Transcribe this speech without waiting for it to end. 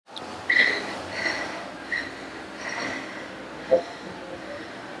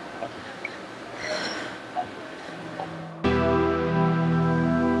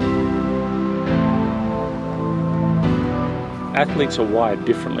Athletes are wired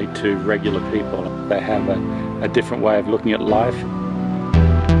differently to regular people. They have a different way of looking at life.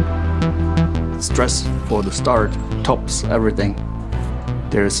 Stress for the start tops everything.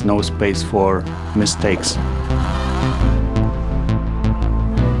 There is no space for mistakes.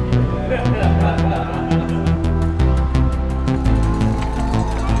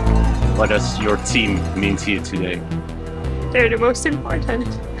 What does your team mean to you today? They're the most important.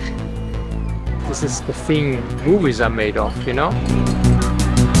 This is the thing movies are made of, you know?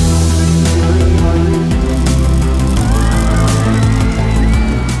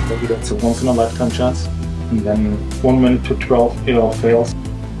 Maybe that's a once-in-a-lifetime chance. And then 1 minute to 12, it all fails.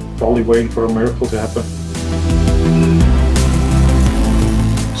 Probably waiting for a miracle to happen.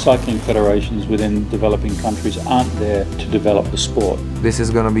 Cycling federations within developing countries aren't there to develop the sport. This is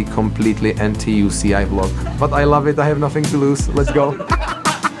gonna be completely anti-UCI vlog. But I love it, I have nothing to lose. Let's go.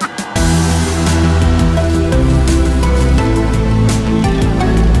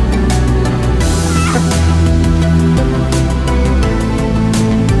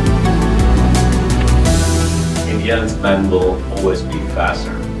 In the end, men will always be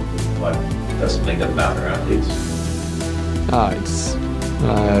faster, but doesn't make them better athletes. It's